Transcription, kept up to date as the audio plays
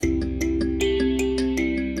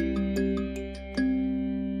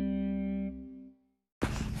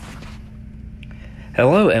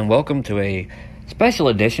Hello and welcome to a special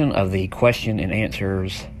edition of the Question and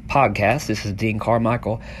Answers podcast. This is Dean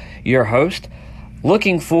Carmichael, your host.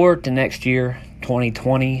 Looking forward to next year,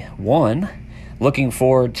 2021. Looking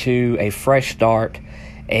forward to a fresh start,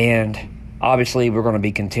 and obviously we're going to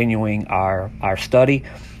be continuing our study.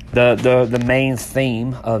 The main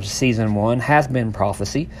theme of season 1 has been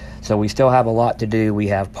prophecy, so we still have a lot to do. We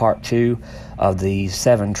have part 2 of the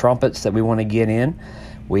 7 trumpets that we want to get in.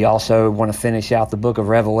 We also want to finish out the book of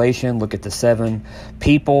Revelation, look at the 7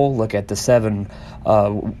 people, look at the 7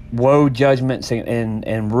 woe judgments,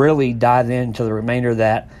 and really dive into the remainder of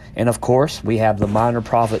that. And of course, we have the minor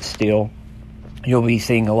prophets still. You'll be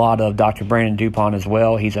seeing a lot of Dr. Brandon Dupont as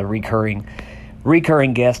well. He's a recurring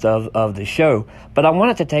guest of the show. But I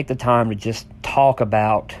wanted to take the time to just talk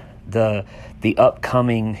about the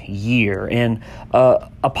upcoming year. And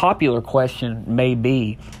a popular question may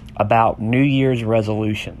be about New Year's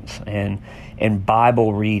resolutions and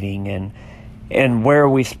Bible reading and where are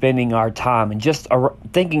we spending our time, and just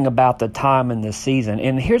thinking about the time and the season.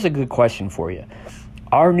 And here's a good question for you.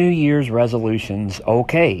 Are New Year's resolutions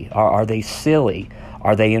okay? Are they silly?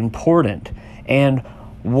 Are they important? And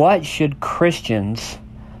what should Christians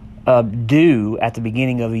do at the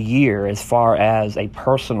beginning of a year as far as a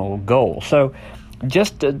personal goal? So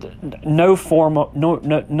just nothing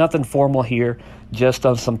formal here, just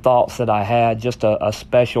on some thoughts that I had, just a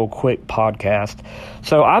special quick podcast.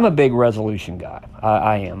 So I'm a big resolution guy.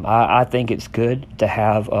 I am. I think it's good to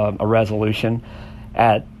have a resolution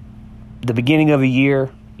at the beginning of a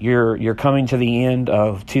year. You're coming to the end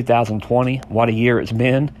of 2020. What a year it's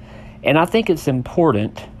been. And I think it's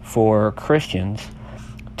important for Christians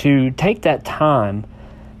to take that time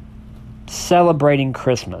celebrating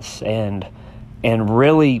Christmas and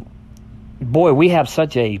really, boy, we have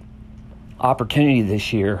such a opportunity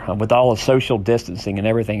this year with all the social distancing and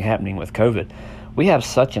everything happening with COVID. We have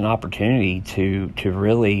such an opportunity to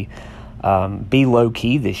really be low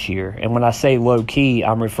key this year. And when I say low key,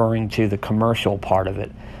 I'm referring to the commercial part of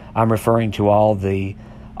it. I'm referring to all the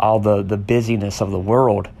busyness of the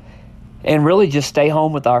world, and really just stay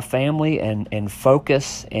home with our family and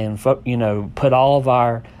focus and put all of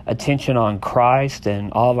our attention on Christ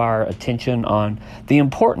and all of our attention on the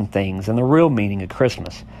important things and the real meaning of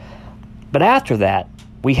Christmas. But after that,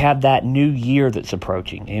 we have that new year that's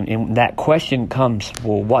approaching, and that question comes,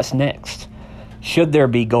 well, what's next? Should there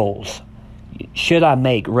be goals? Should I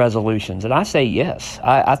make resolutions? And I say yes,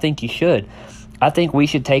 I think you should. I think we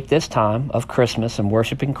should take this time of Christmas and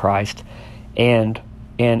worshiping Christ and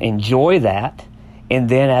enjoy that. And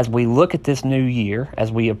then as we look at this new year, as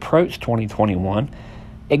we approach 2021,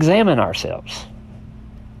 examine ourselves.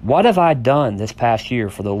 What have I done this past year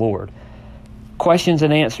for the Lord? Questions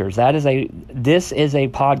and answers. This is a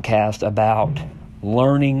podcast about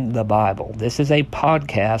learning the Bible. This is a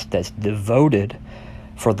podcast that's devoted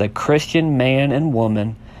for the Christian man and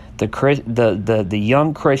woman, the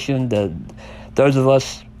young Christian, those of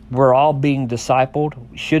us, we're all being discipled,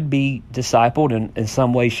 should be discipled in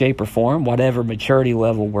some way, shape, or form, whatever maturity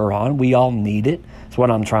level we're on. We all need it. That's what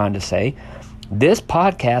I'm trying to say. This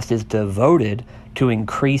podcast is devoted to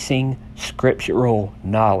increasing scriptural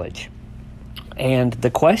knowledge. And the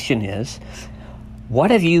question is, what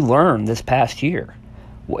have you learned this past year?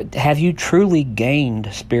 Have you truly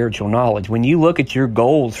gained spiritual knowledge? When you look at your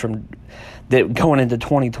goals from that going into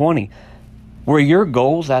 2020, were your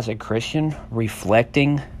goals as a Christian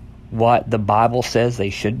reflecting what the Bible says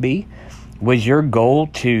they should be? Was your goal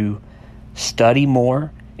to study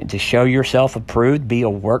more and to show yourself approved, be a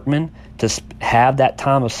workman, to have that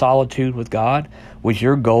time of solitude with God? Was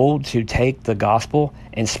your goal to take the gospel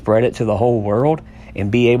and spread it to the whole world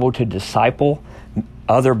and be able to disciple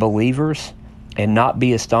other believers and not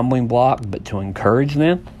be a stumbling block, but to encourage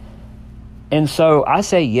them? And so I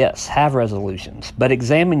say yes, have resolutions, but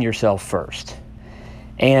examine yourself first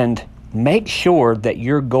and make sure that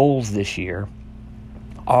your goals this year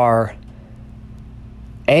are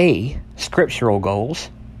A, scriptural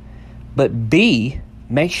goals, but B,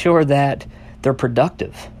 make sure that they're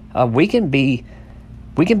productive. We can be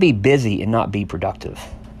busy and not be productive.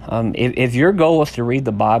 If your goal is to read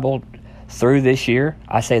the Bible through this year,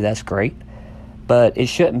 I say that's great, but it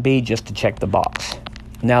shouldn't be just to check the box.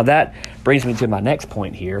 Now that brings me to my next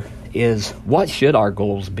point here, is what should our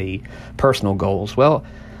goals be, personal goals? Well,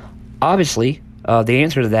 obviously, the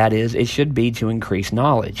answer to that is it should be to increase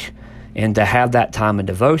knowledge and to have that time of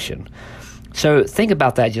devotion. So think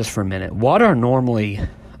about that just for a minute. What are normally,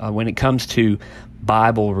 when it comes to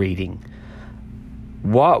Bible reading,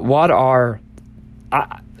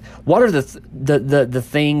 what are the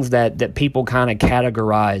things that people kind of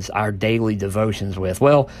categorize our daily devotions with?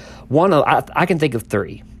 Well, I can think of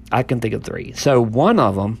three. So one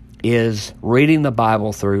of them is reading the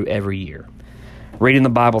Bible through every year.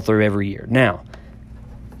 Now,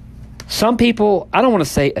 some people, I don't want to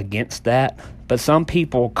say against that, but some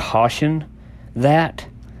people caution that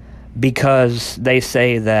because they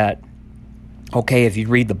say that, okay, if you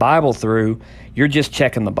read the Bible through, you're just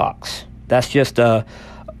checking the box. That's just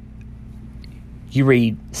you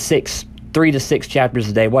read 3 to 6 chapters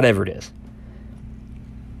a day, whatever it is.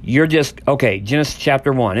 You're just, okay, Genesis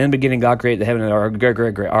chapter 1. In the beginning, God created the heaven and the earth.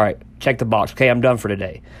 Great. All right, check the box. Okay, I'm done for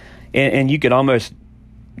today. And you could almost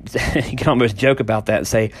joke about that and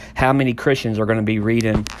say, how many Christians are going to be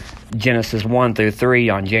reading Genesis 1 through 3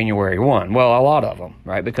 on January 1? Well, a lot of them,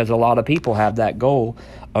 right? Because a lot of people have that goal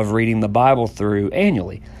of reading the Bible through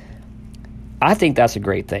annually. I think that's a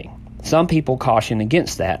great thing. Some people caution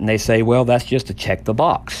against that, and they say, well, that's just to check the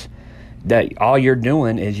box. That all you're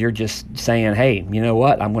doing is you're just saying, hey, you know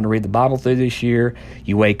what? I'm going to read the Bible through this year.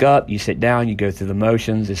 You wake up, you sit down, you go through the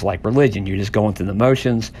motions. It's like religion. You're just going through the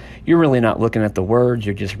motions. You're really not looking at the words.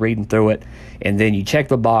 You're just reading through it. And then you check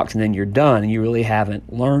the box, and then you're done, and you really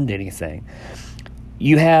haven't learned anything.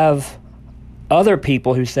 You have other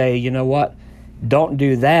people who say, you know what? Don't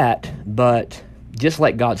do that, but just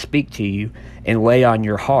let God speak to you and lay on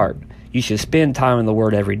your heart. You should spend time in the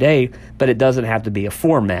Word every day, but it doesn't have to be a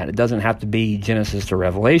format. It doesn't have to be Genesis to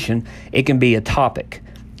Revelation. It can be a topic.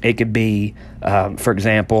 It could be, for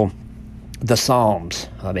example, the Psalms.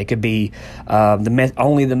 It could be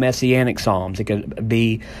only the Messianic Psalms. It could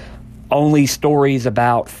be only stories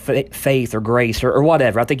about faith or grace or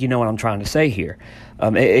whatever. I think you know what I'm trying to say here.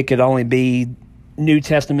 It could only be New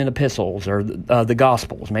Testament epistles or the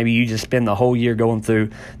Gospels. Maybe you just spend the whole year going through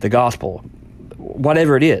the Gospel.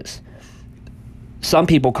 Whatever it is. Some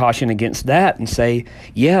people caution against that and say,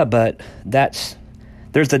 yeah, but there's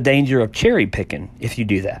the danger of cherry picking if you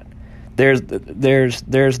do that. There's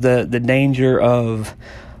the danger of,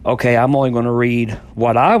 okay, I'm only going to read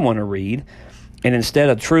what I want to read, and instead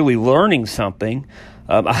of truly learning something,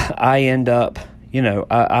 I end up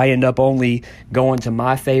only going to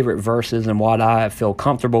my favorite verses and what I feel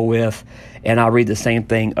comfortable with, and I read the same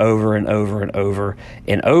thing over and over and over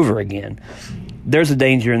and over again. There's a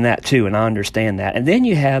danger in that too, and I understand that. And then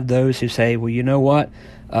you have those who say, well, you know what?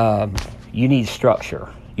 You need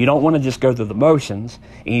structure. You don't want to just go through the motions,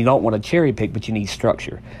 and you don't want to cherry pick, but you need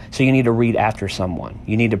structure. So you need to read after someone.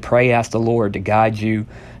 You need to pray, ask the Lord to guide you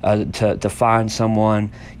to find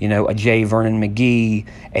someone, a J. Vernon McGee,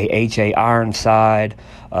 a H.A. Ironside,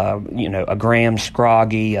 a Graham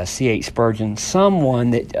Scroggie, a C.H. Spurgeon,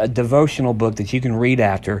 a devotional book that you can read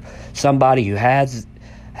after, somebody who has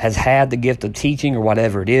had the gift of teaching or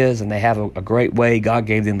whatever it is, and they have a great way. God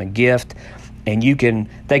gave them a gift, and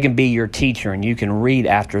they can be your teacher, and you can read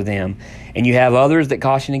after them. And you have others that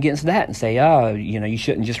caution against that and say, you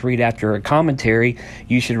shouldn't just read after a commentary.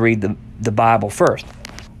 You should read the Bible first.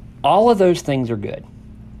 All of those things are good.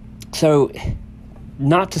 So,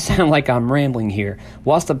 not to sound like I'm rambling here,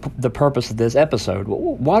 what's the purpose of this episode?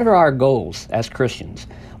 What are our goals as Christians?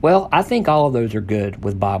 Well, I think all of those are good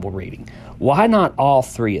with Bible reading. Why not all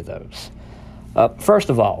three of those? First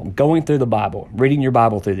of all, going through the Bible, reading your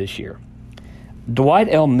Bible through this year. Dwight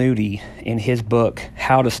L. Moody, in his book,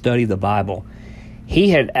 How to Study the Bible,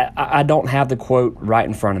 I don't have the quote right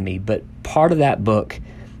in front of me, but part of that book,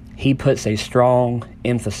 he puts a strong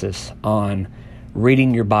emphasis on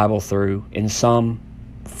reading your Bible through in some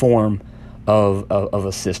form of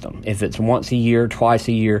a system. If it's once a year, twice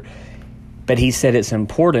a year. But he said it's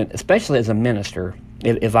important, especially as a minister,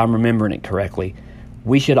 if I'm remembering it correctly,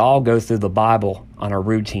 we should all go through the Bible on a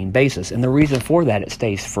routine basis. And the reason for that, it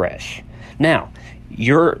stays fresh. Now,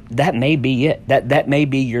 that may be it. That may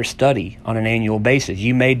be your study on an annual basis.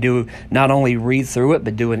 You may not only read through it,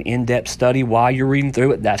 but do an in-depth study while you're reading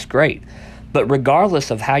through it. That's great. But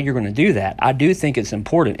regardless of how you're going to do that, I do think it's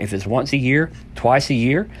important. If it's once a year, twice a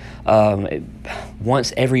year,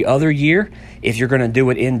 once every other year, if you're going to do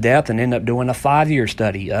it in depth and end up doing a 5-year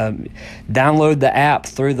study, download the app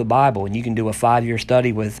Through the Bible, and you can do a 5-year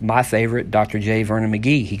study with my favorite, Dr. J. Vernon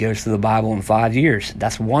McGee. He goes through the Bible in 5 years.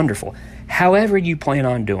 That's wonderful. However you plan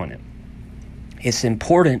on doing it, it's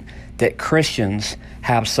important that Christians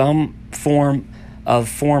have some form of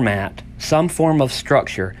format, some form of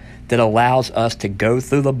structure that allows us to go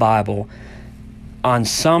through the Bible on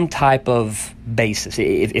some type of basis,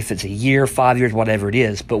 if it's a year, 5 years, whatever it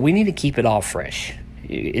is. But we need to keep it all fresh.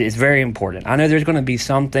 It's very important. I know there's going to be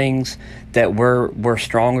some things that we're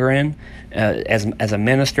stronger in. As a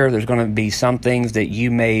minister, there's going to be some things that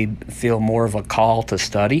you may feel more of a call to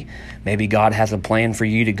study. Maybe God has a plan for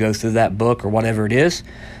you to go through that book or whatever it is.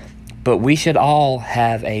 But we should all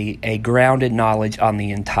have a grounded knowledge on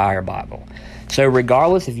the entire Bible. So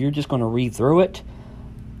regardless if you're just going to read through it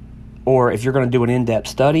or if you're going to do an in-depth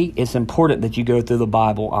study, it's important that you go through the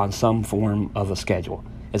Bible on some form of a schedule.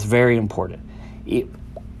 It's very important.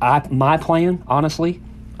 My plan, honestly,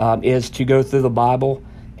 is to go through the Bible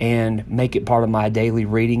and make it part of my daily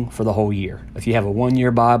reading for the whole year. If you have a one-year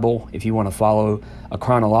Bible, if you want to follow a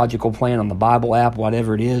chronological plan on the Bible app,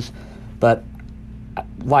 whatever it is. But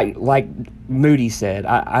like Moody said,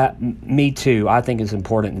 me too, I think it's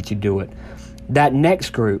important that you do it. That next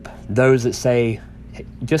group, those that say,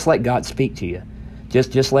 just let God speak to you.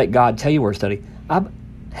 Just let God tell you where to study.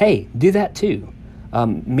 Hey, do that too.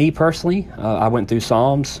 Me personally, I went through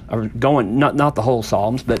Psalms, not the whole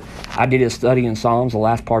Psalms, but I did a study in Psalms the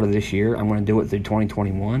last part of this year. I'm going to do it through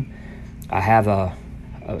 2021. I have a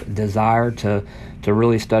desire to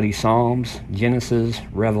really study Psalms, Genesis,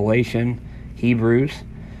 Revelation, Hebrews.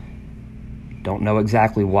 Don't know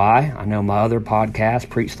exactly why. I know my other podcast,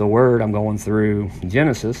 Preach the Word, I'm going through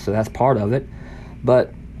Genesis, so that's part of it.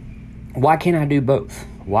 But why can't I do both?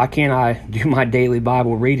 Why can't I do my daily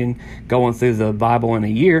Bible reading, going through the Bible in a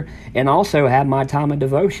year, and also have my time of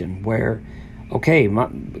devotion where, okay,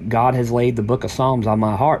 God has laid the book of Psalms on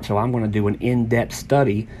my heart, so I'm going to do an in-depth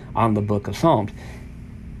study on the book of Psalms.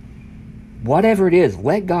 Whatever it is,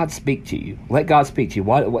 let God speak to you. Let God speak to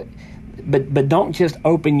you. But don't just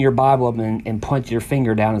open your Bible up and punch your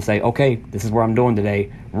finger down and say, okay, this is what I'm doing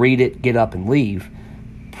today. Read it, get up, and leave.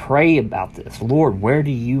 Pray about this. Lord, where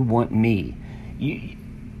do you want me?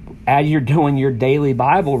 As you're doing your daily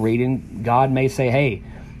Bible reading, God may say, hey,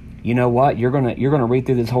 you know what? You're gonna read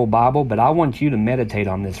through this whole Bible, but I want you to meditate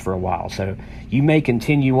on this for a while. So you may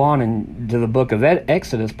continue on into the book of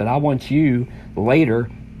Exodus, but I want you later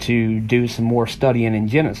to do some more studying in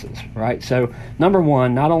Genesis, right? So number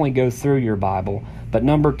one, not only go through your Bible, but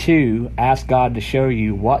number two, ask God to show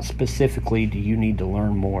you what specifically do you need to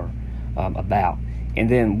learn more about. And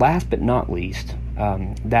then last but not least,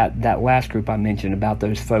 that last group I mentioned about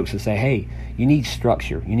those folks that say, hey, you need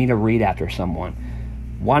structure. You need to read after someone.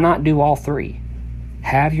 Why not do all three?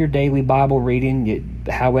 Have your daily Bible reading,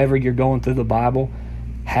 however you're going through the Bible.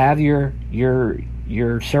 Have your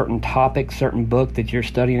certain topic, certain book that you're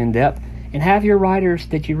studying in depth, and have your writers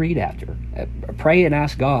that you read after. Pray and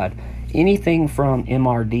ask God. Anything from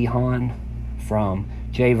M.R. Dehan, from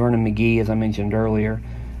J. Vernon McGee, as I mentioned earlier.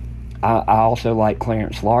 I also like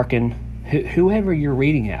Clarence Larkin. Whoever you're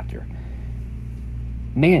reading after.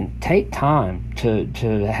 Man, take time to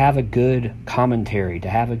have a good commentary, to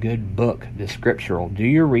have a good book that's scriptural. Do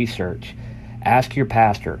your research. Ask your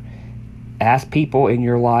pastor. Ask people in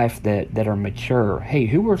your life that are mature. Hey,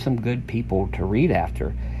 who are some good people to read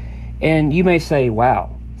after? And you may say,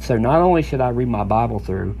 wow, so not only should I read my Bible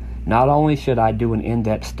through, not only should I do an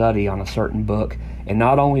in-depth study on a certain book, and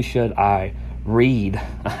not only should I read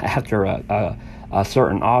after a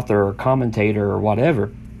certain author or commentator or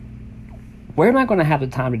whatever, where am I going to have the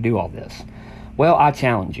time to do all this? Well, I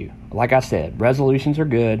challenge you. Like I said, resolutions are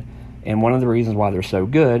good, and one of the reasons why they're so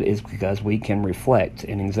good is because we can reflect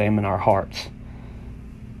and examine our hearts.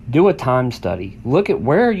 Do a time study. Look at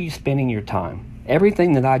where are you spending your time.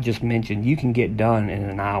 Everything that I just mentioned, you can get done in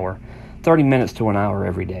an hour, 30 minutes to an hour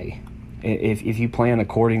every day, if you plan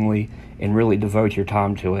accordingly and really devote your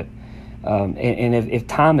time to it. And if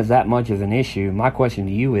time is that much of an issue, my question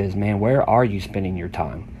to you is, man, where are you spending your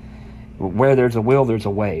time? Where there's a will, there's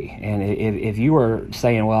a way. And if you are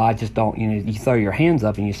saying, well, I just don't, you throw your hands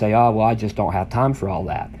up and you say, oh, well, I just don't have time for all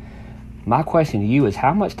that. My question to you is,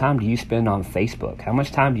 how much time do you spend on Facebook? How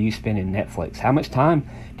much time do you spend in Netflix? How much time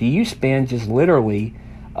do you spend just literally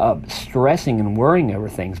stressing and worrying over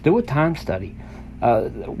things? Do a time study.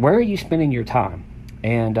 Where are you spending your time?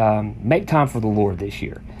 And make time for the Lord this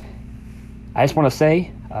year. I just want to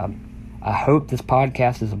say, I hope this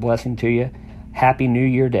podcast is a blessing to you. Happy New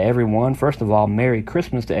Year to everyone. First of all, Merry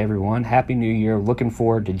Christmas to everyone. Happy New Year. Looking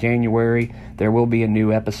forward to January. There will be a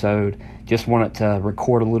new episode. Just wanted to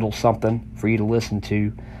record a little something for you to listen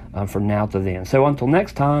to from now to then. So until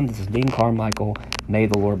next time, this is Dean Carmichael. May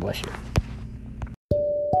the Lord bless you.